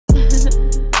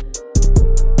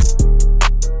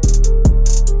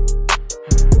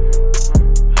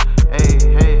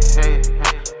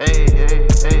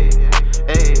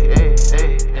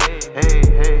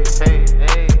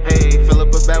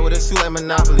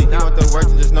monopoly. You want the work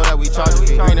and just know that we charge a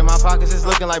fee. Green in my pockets, it's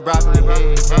looking like broccoli.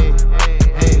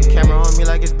 Hey, camera on me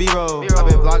like it's B-roll. I've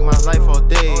been vlogging my life all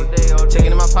day.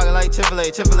 Chicken in my pocket like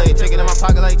Chick-fil-A. Chicken in my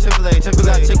pocket like Chick-fil-A. We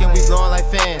got chicken, we blowing like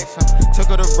fans. Took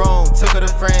her to Rome, took her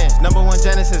to France. #1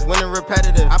 Genesis, winning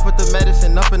repetitive. I put the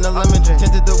medicine up in the lemon drink.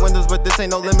 Tinted the windows, but this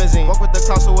ain't no limousine. Walk with the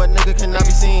cloud so a nigga cannot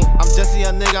be seen. I'm just a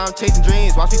young nigga, I'm chasing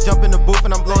dreams. Watch me jump in the booth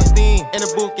and I'm blowing steam. In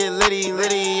the booth get litty.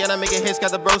 And I make it hits,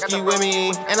 got the broski with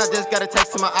me. And I just got a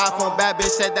text to my iPhone. Bad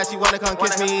bitch said that she wanna come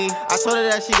kiss me. I told her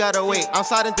that she gotta wait. I'm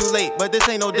sliding through late, but this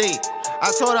ain't no date.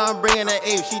 I told her I'm bringing an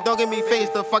ape. She don't give me face,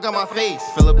 the fuck out my face.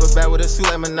 Fill up a bag with a suit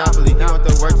like Monopoly. You want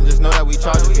the work and just know that we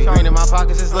charge a fee. Green in my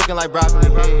pockets, it's looking like broccoli.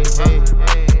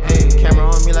 Hey, camera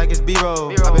on me like it's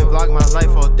B-roll. I've been vlogging my life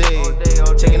all day.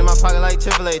 Chicken in my pocket like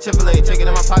Chick-fil-A. Chicken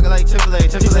in my pocket like Chick-fil-A.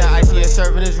 She said Icey is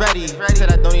serving is ready.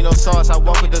 Said I don't need no sauce, I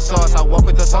walk with the sauce. I walk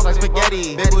with the sauce like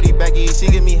spaghetti. Big booty Becky, she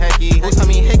give me hecky. Who's tell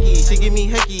me hickey, she give me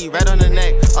hickey. Right on the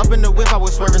neck, up in the whip, I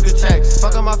was swerving the checks.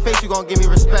 Fuck on my face, you gon' give me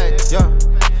respect.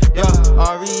 Yeah,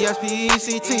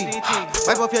 R-E-S-P-E-C-T.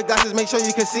 Wipe off your glasses, make sure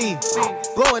you can see.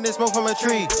 Blowing this smoke from a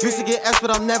tree. Used to get S, but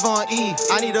I'm never on E.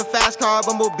 I need a fast car,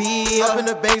 bumblebee. Up in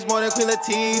the banks more than Queen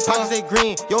Latifah. Pockets say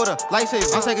green, Yoda,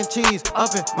 lifesaver. I'm taking cheese,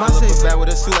 up in my safe. Bag with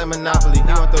a suit like Monopoly.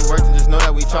 You want the work and just know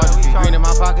that we charge a fee. Green in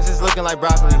my pockets, it's looking like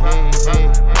broccoli.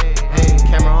 Hey,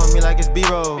 camera on me like it's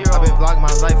B-roll. I've been vlogging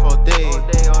my life all day.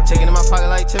 Chicken in my pocket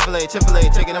like Chick-fil-A.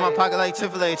 Chicken in my pocket like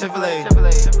Chick-fil-A.